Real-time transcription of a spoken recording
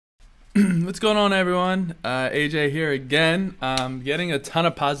What's going on, everyone? AJ here again. Getting a ton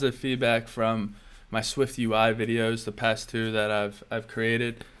of positive feedback from my SwiftUI videos, the past two that I've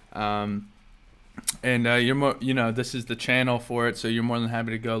created. You're more, this is the channel for it, so you're more than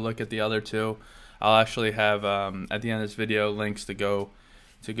happy to go look at the other two. I'll actually have at the end of this video links to go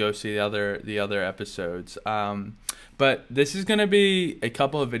see the other episodes. But this is going to be a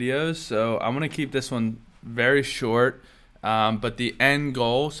couple of videos, so I'm going to keep this one very short. But the end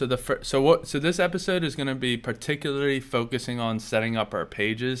goal, so this episode is going to be particularly focusing on setting up our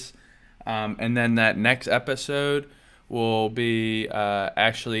pages, and then that next episode will be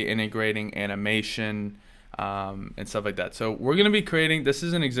actually integrating animation and stuff like that. So we're going to be creating, this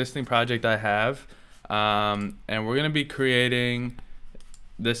is an existing project I have, and we're going to be creating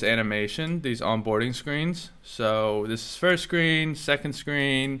this animation, these onboarding screens. So this is first screen, second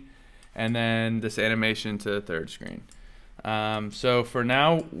screen, and then this animation to the third screen. So for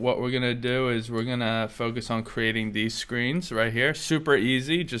now, what we're gonna do is we're gonna focus on creating these screens right here. Super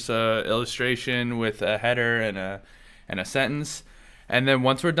easy, just a illustration with a header and a sentence. And then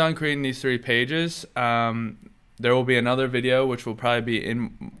once we're done creating these 3 pages, there will be another video which will probably be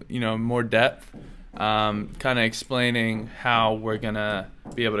in more depth, kind of explaining how we're gonna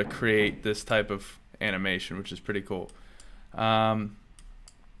be able to create this type of animation, which is pretty cool.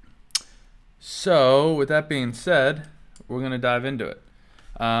 So with that being said, we're going to dive into it.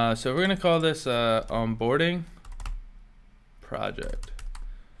 So we're going to call this onboarding project.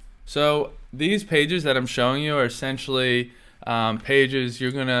 So these pages that I'm showing you are essentially pages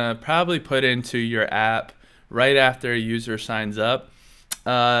you're going to probably put into your app right after a user signs up.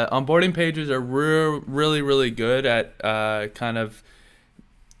 Onboarding pages are really good at kind of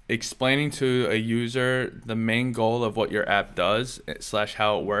explaining to a user the main goal of what your app does /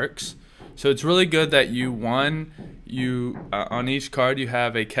 how it works. So it's really good that on each card you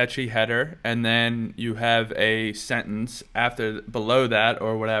have a catchy header, and then you have a sentence below that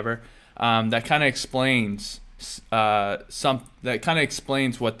or whatever that kind of explains what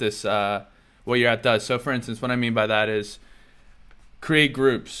this what your app does. So for instance, what I mean by that is create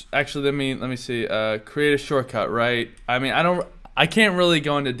groups. Actually, let me see. Create a shortcut, right? I mean, I can't really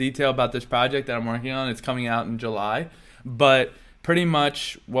go into detail about this project that I'm working on. It's coming out in July, but pretty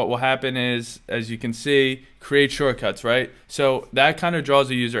much what will happen is, as you can see, create shortcuts, right? So that kind of draws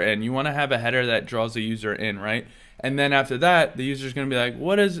the user in. You want to have a header that draws the user in, right? And then after that, the user's going to be like,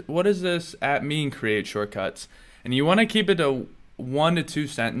 what does this app mean, create shortcuts? And you want to keep it to 1 to 2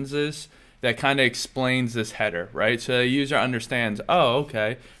 sentences that kind of explains this header, right? So the user understands, oh,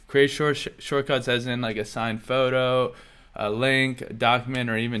 okay, create shortcuts as in like assign photo, a link, a document,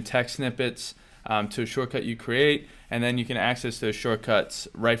 or even text snippets to a shortcut you create. And then you can access those shortcuts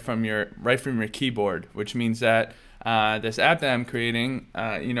right from your keyboard, which means that this app that I'm creating,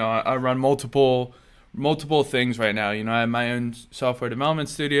 I run multiple things right now. I have my own software development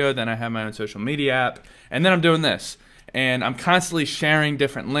studio, then I have my own social media app, and then I'm doing this. And I'm constantly sharing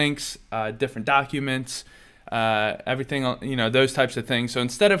different links, different documents, everything, those types of things. So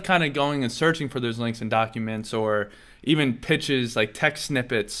instead of kind of going and searching for those links and documents, or even pitches like text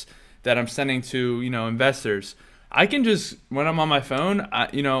snippets that I'm sending to investors, I can just, when I'm on my phone,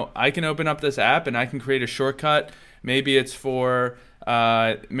 I can open up this app and I can create a shortcut. Maybe it's for,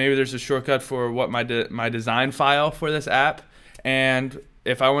 maybe there's a shortcut for what my design file for this app. And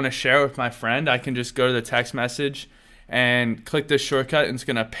if I want to share it with my friend, I can just go to the text message and click this shortcut, and it's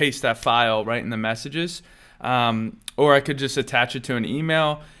going to paste that file right in the messages. Or I could just attach it to an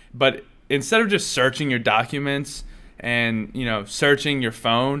email. But instead of just searching your documents and, searching your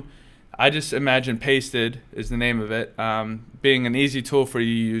phone, I just imagine Pasted is the name of it, being an easy tool for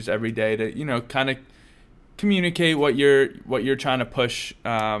you to use every day to kind of communicate what you're trying to push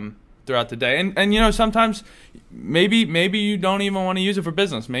throughout the day. And sometimes maybe you don't even want to use it for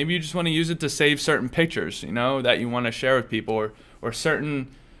business. Maybe you just want to use it to save certain pictures that you want to share with people, or certain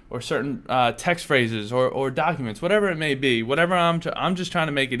text phrases or documents, whatever it may be. Whatever, I'm just trying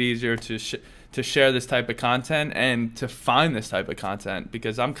to make it easier to share this type of content and to find this type of content,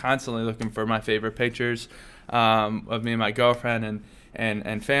 because I'm constantly looking for my favorite pictures of me and my girlfriend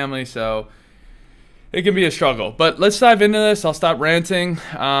and family. So it can be a struggle. But let's dive into this. I'll stop ranting.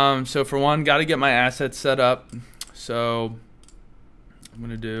 So for one, got to get my assets set up. So I'm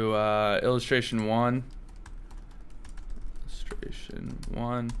going to do illustration 1. Illustration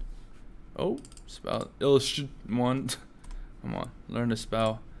 1. Oh, spell illustration 1. Come on, learn to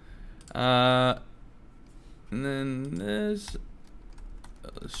spell. And then this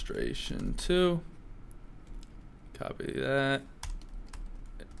illustration 2. Copy that.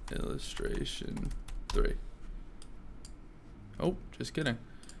 Illustration 3. Oh, just kidding.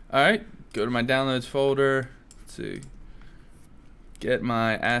 All right, go to my downloads folder. Let's see. Get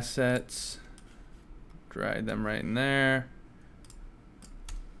my assets. Drag them right in there.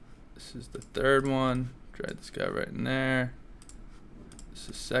 This is the third one. Drag this guy right in there. This is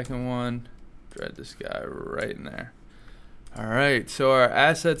the second one. Drag this guy right in there. All right, so our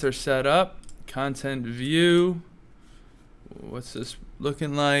assets are set up. Content view. What's this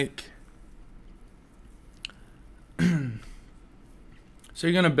looking like? So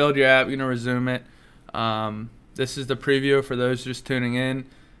you're gonna build your app, you're gonna resume it. This is the preview for those just tuning in.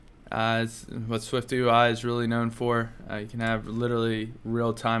 It's what SwiftUI is really known for. You can have literally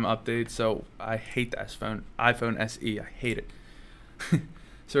real-time updates. So I hate this iPhone SE. I hate it.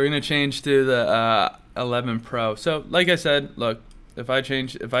 So we're gonna change to the 11 Pro. So like I said, look, if I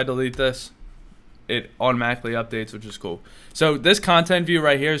delete this, it automatically updates, which is cool. So this content view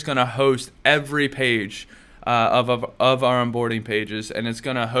right here is gonna host every page of our onboarding pages, and it's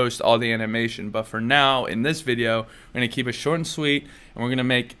gonna host all the animation. But for now, in this video, we're gonna keep it short and sweet, and we're gonna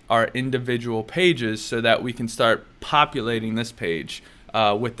make our individual pages so that we can start populating this page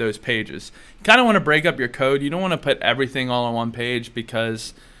with those pages. You kind of want to break up your code. You don't want to put everything all on one page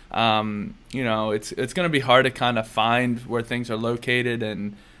because you know, it's gonna be hard to kind of find where things are located,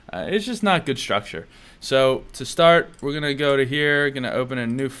 and it's just not good structure. So to start, we're gonna go to here, gonna open a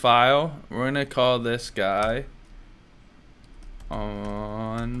new file. We're gonna call this guy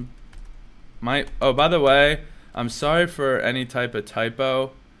on my, oh, by the way, I'm sorry for any type of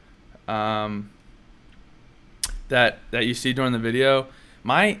typo that you see during the video.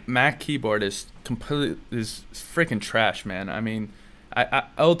 My Mac keyboard is freaking trash, man. I mean,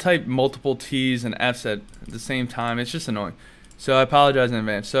 I'll type multiple T's and F's at the same time. It's just annoying. So I apologize in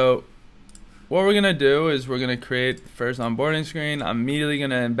advance. So what we're gonna do is we're gonna create the first onboarding screen. I'm immediately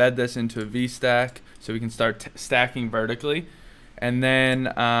gonna embed this into a VStack so we can start stacking vertically. And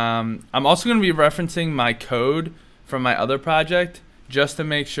then I'm also gonna be referencing my code from my other project just to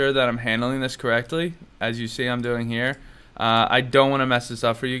make sure that I'm handling this correctly, as you see I'm doing here. I don't wanna mess this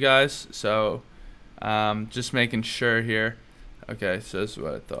up for you guys, so just making sure here. Okay, so this is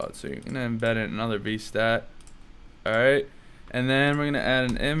what I thought. So you're gonna embed it in another VStat. All right. And then we're gonna add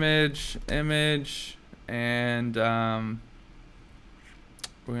an image, and we're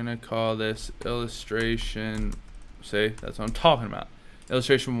gonna call this illustration. See, that's what I'm talking about.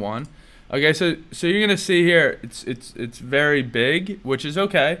 Illustration 1. Okay, so you're gonna see here, it's very big, which is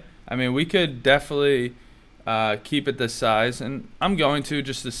okay. I mean, we could definitely keep it this size, and I'm going to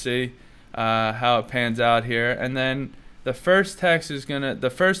just to see how it pans out here. And then the first text is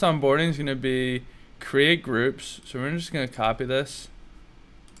the first onboarding is gonna be create groups. So we're just gonna copy this.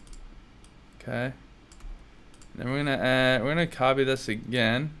 Okay. Then we're gonna copy this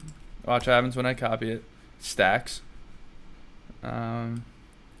again. Watch what happens when I copy it. Stacks.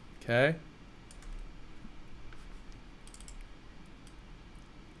 Okay.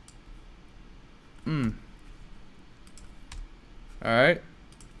 Alright.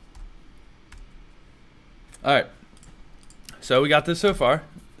 Alright. So we got this so far.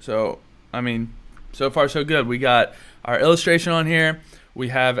 So I mean, so far so good. We got our illustration on here. We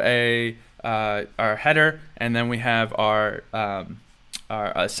have our header, and then we have our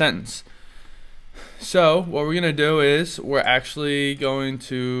sentence. So what we're gonna do is we're actually going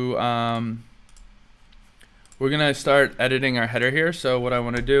to we're gonna start editing our header here. So what I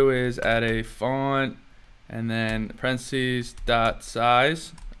want to do is add a font and then parentheses dot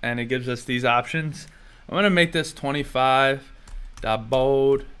size, and it gives us these options. I'm gonna make this 25 dot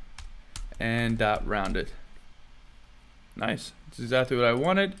bold and dot rounded. Nice. That's exactly what I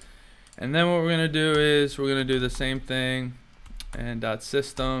wanted. And then what we're gonna do is we're gonna do the same thing and dot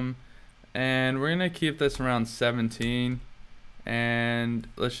system, and we're gonna keep this around 17, and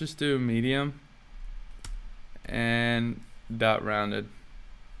let's just do medium and dot rounded.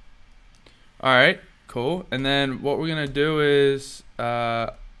 All right, cool. And then what we're gonna do is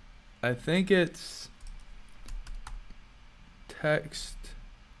I think it's text.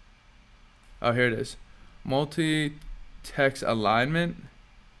 Oh, here it is. Multi-text alignment.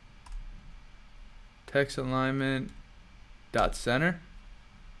 Text alignment dot center.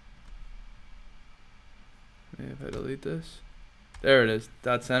 Maybe if I delete this. There it is.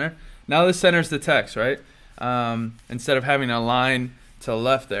 Dot center. Now this centers the text, right? Instead of having a line to the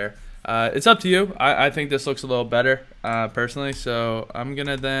left there. It's up to you. I think this looks a little better personally. So I'm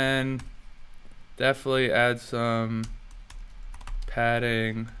gonna then definitely add some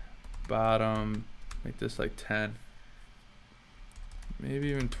padding. Bottom, make this like 10, maybe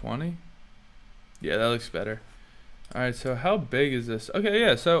even 20. Yeah, that looks better. All right, so how big is this? Okay,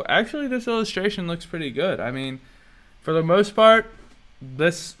 yeah, so actually this illustration looks pretty good. I mean, for the most part,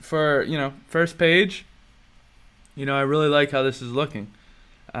 this for, you know, first page, you know, I really like how this is looking.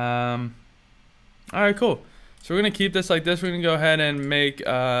 All right, cool. So we're gonna keep this like this. We're gonna go ahead and make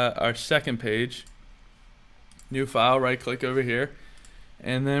our second page. New file, right click over here.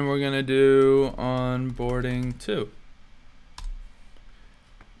 And then we're gonna do onboarding 2.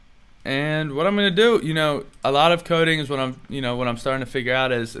 And what I'm gonna do, you know, a lot of coding is what I'm starting to figure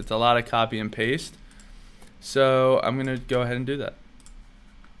out is it's a lot of copy and paste. So I'm gonna go ahead and do that.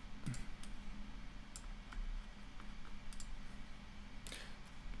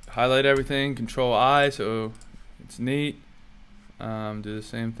 Highlight everything, Control I, so it's neat. Do the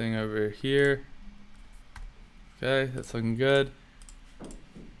same thing over here. Okay, that's looking good.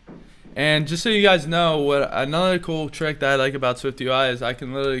 And just so you guys know, what another cool trick that I like about SwiftUI is I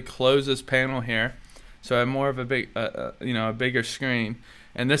can literally close this panel here, so I have more of a big, you know, a bigger screen.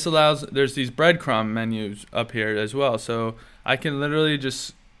 And this allows, there's these breadcrumb menus up here as well, so I can literally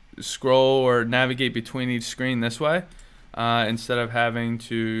just scroll or navigate between each screen this way, instead of having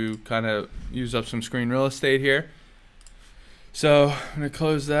to kind of use up some screen real estate here. So I'm gonna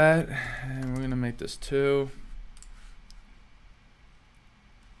close that, and we're gonna make this 2.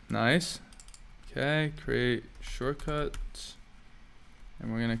 Nice. Okay, create shortcuts,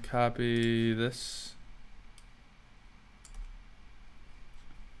 and we're gonna copy this.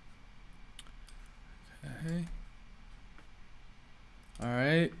 Okay. All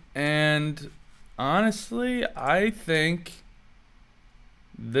right, and honestly, I think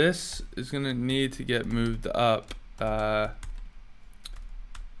this is gonna need to get moved up. I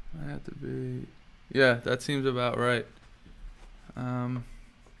have to be, yeah, that seems about right.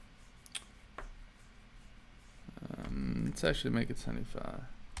 Let's actually make it 75.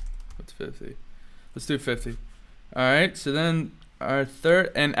 What's 50? Let's do 50. All right, so then our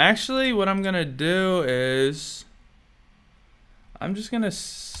third, and actually what I'm gonna do is I'm just gonna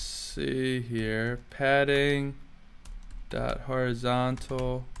see here, padding dot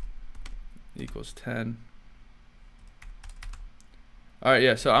horizontal equals 10. All right,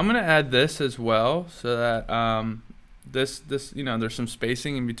 yeah, so I'm gonna add this as well, so that this you know, there's some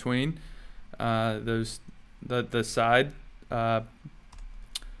spacing in between the side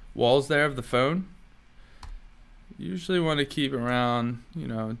walls there of the phone. Usually want to keep around, you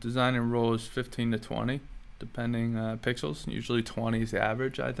know, designing rules 15 to 20 depending pixels. Usually 20 is the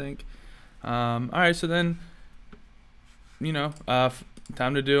average, I think. All right, so then, you know,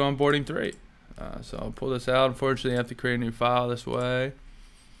 time to do onboarding 3. So I'll pull this out. Unfortunately, I have to create a new file this way,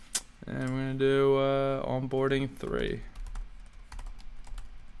 and we're gonna do onboarding 3,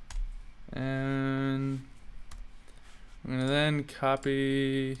 and I'm gonna then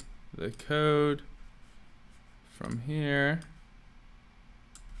copy the code from here,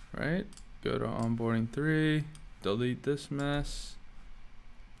 right? Go to onboarding 3, delete this mess,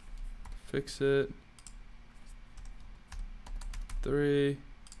 fix it, 3,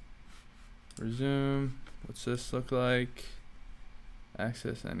 resume. What's this look like?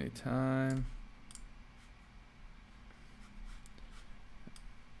 Access anytime.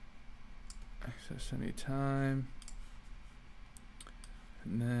 Access anytime.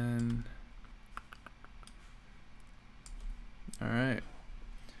 And then, all right.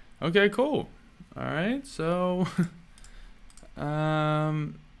 Okay, cool. All right, so,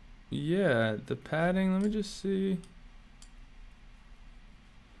 yeah, the padding, let me just see.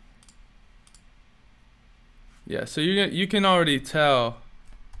 Yeah, so you can already tell.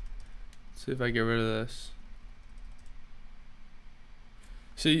 Let's see if I get rid of this.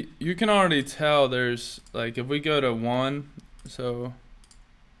 So you can already tell there's, like, if we go to 1, so,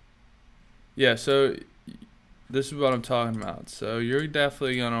 yeah, so this is what I'm talking about. So you're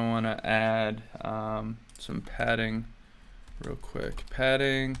definitely gonna want to add some padding real quick.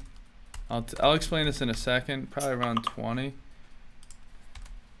 Padding, I'll explain this in a second, probably around 20.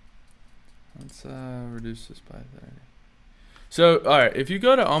 Let's reduce this by 30. So, all right, if you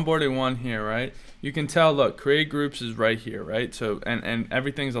go to onboarding 1 here, right, you can tell, look, create groups is right here, right? So, and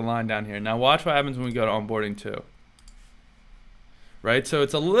everything's aligned down here. Now watch what happens when we go to onboarding 2. Right, so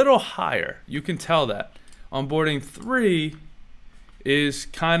it's a little higher. You can tell that. Onboarding 3 is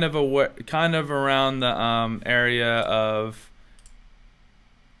kind of around the area of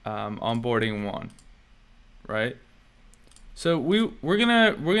onboarding 1, right? So we're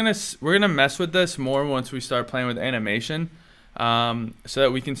gonna mess with this more once we start playing with animation, so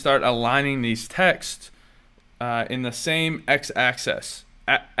that we can start aligning these texts in the same x-axis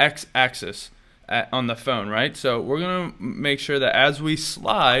on the phone, right? So we're gonna make sure that as we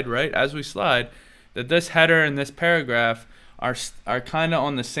slide, right, that this header and this paragraph are kind of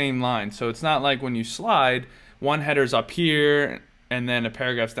on the same line. So it's not like when you slide, one header's up here and then a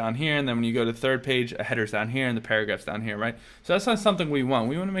paragraph's down here, and then when you go to the third page, a header's down here and the paragraph's down here, right? So that's not something we want.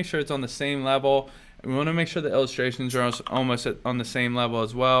 We want to make sure it's on the same level. We want to make sure the illustrations are almost on the same level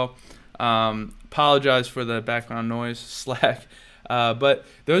as well. Apologize for the background noise, Slack. But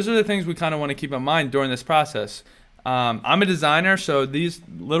those are the things we kind of want to keep in mind during this process. I'm a designer, so these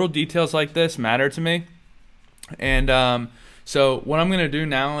little details like this matter to me. And so what I'm going to do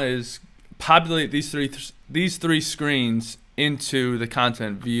now is populate these three screens into the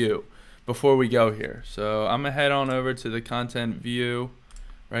content view before we go here. So I'm going to head on over to the content view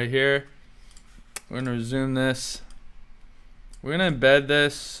right here. We're going to resume this. We're going to embed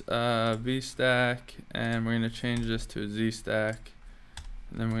this VStack, and we're going to change this to a ZStack.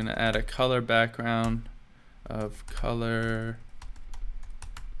 And then we're going to add a color background of color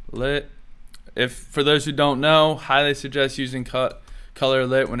lit. If for those who don't know, highly suggest using color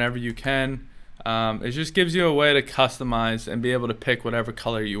lit whenever you can. It just gives you a way to customize and be able to pick whatever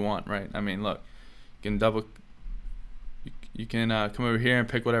color you want, right? I mean, look, you can you can come over here and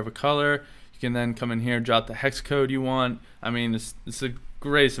pick whatever color. You can then come in here, drop the hex code you want. I mean, it's the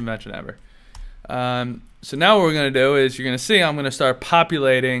greatest invention ever. So now what we're going to do is you're going to see I'm going to start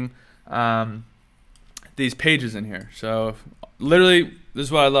populating these pages in here. So literally, this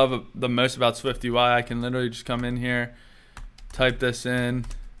is what I love the most about SwiftUI. I can literally just come in here, type this in,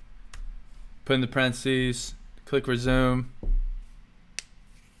 put in the parentheses, click resume,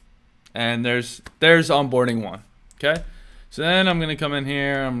 and there's onboarding 1. Okay, so then I'm going to come in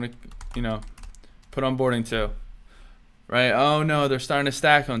here. I'm going to put onboarding 2. Right? Oh no, they're starting to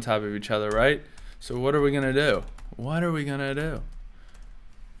stack on top of each other, right? So what are we gonna do? What are we gonna do?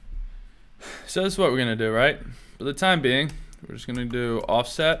 So this is what we're gonna do, right? For the time being, we're just gonna do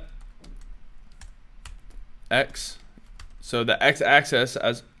offset X. So the x-axis,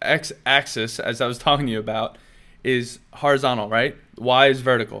 as I was talking to you about, is horizontal, right? Y is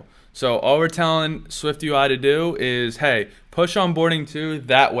vertical. So all we're telling SwiftUI to do is, hey, push onboarding 2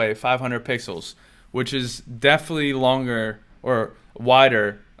 that way, 500 pixels. Which is definitely longer or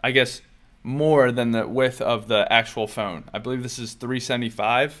wider, I guess, more than the width of the actual phone. I believe this is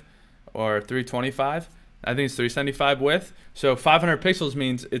 375 or 325. I think it's 375 width. So 500 pixels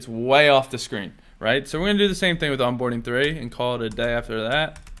means it's way off the screen, right? So we're going to do the same thing with onboarding 3 and call it a day after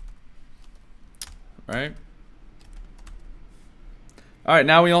that, right? All right,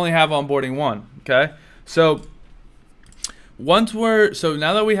 now we only have onboarding 1, okay? So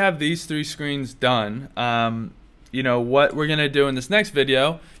now that we have these 3 screens done, what we're gonna do in this next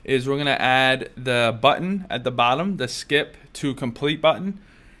video is we're gonna add the button at the bottom, the skip to complete button,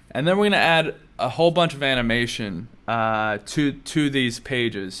 and then we're gonna add a whole bunch of animation to these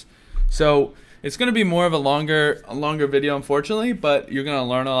pages. So it's gonna be more of a longer video, unfortunately, but you're gonna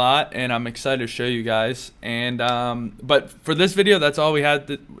learn a lot, and I'm excited to show you guys. And but for this video, that's all we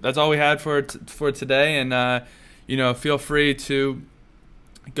had. That's all we had for today, and feel free to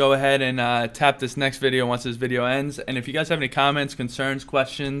go ahead and tap this next video once this video ends. And if you guys have any comments, concerns,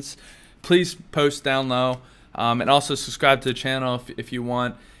 questions, please post down low. And also subscribe to the channel if you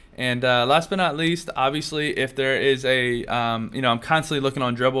want. And last but not least, obviously, if there is I'm constantly looking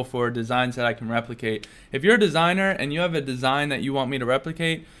on Dribbble for designs that I can replicate. If you're a designer and you have a design that you want me to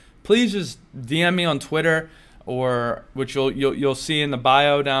replicate, please just DM me on Twitter, or which you'll see in the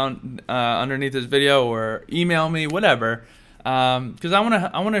bio down underneath this video, or email me, whatever, because I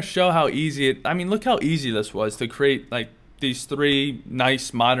want to show how easy look how easy this was to create, like, these 3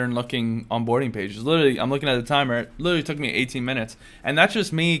 nice modern looking onboarding pages. Literally, I'm looking at the timer, it literally took me 18 minutes, and that's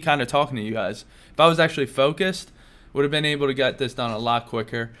just me kind of talking to you guys. If I was actually focused, would have been able to get this done a lot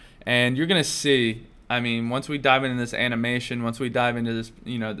quicker. And you're gonna see, once we dive into this animation, once we dive into this,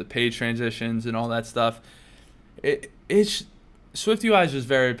 the page transitions and all that stuff, SwiftUI is just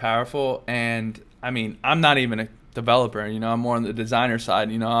very powerful. And I'm not even a developer, I'm more on the designer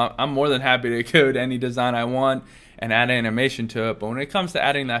side. I'm more than happy to code any design I want and add animation to it. But when it comes to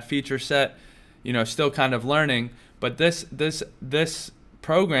adding that feature set, still kind of learning. But this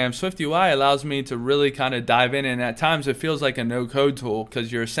program, SwiftUI, allows me to really kind of dive in, and at times it feels like a no-code tool,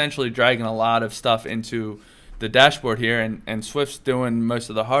 because you're essentially dragging a lot of stuff into the dashboard here, and Swift's doing most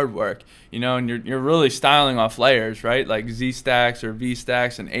of the hard work, and you're really styling off layers, right? Like Z stacks or V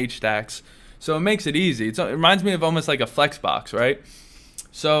stacks and H stacks. So it makes it easy. It reminds me of almost like a flex box, right?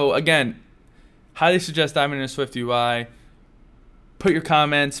 So again, highly suggest diving into SwiftUI. Put your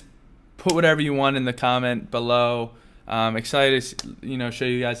comments, put whatever you want in the comment below. Excited to show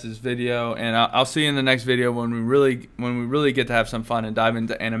you guys this video, and I'll see you in the next video when we really get to have some fun and dive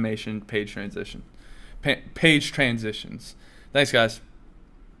into animation page transitions. Thanks, guys.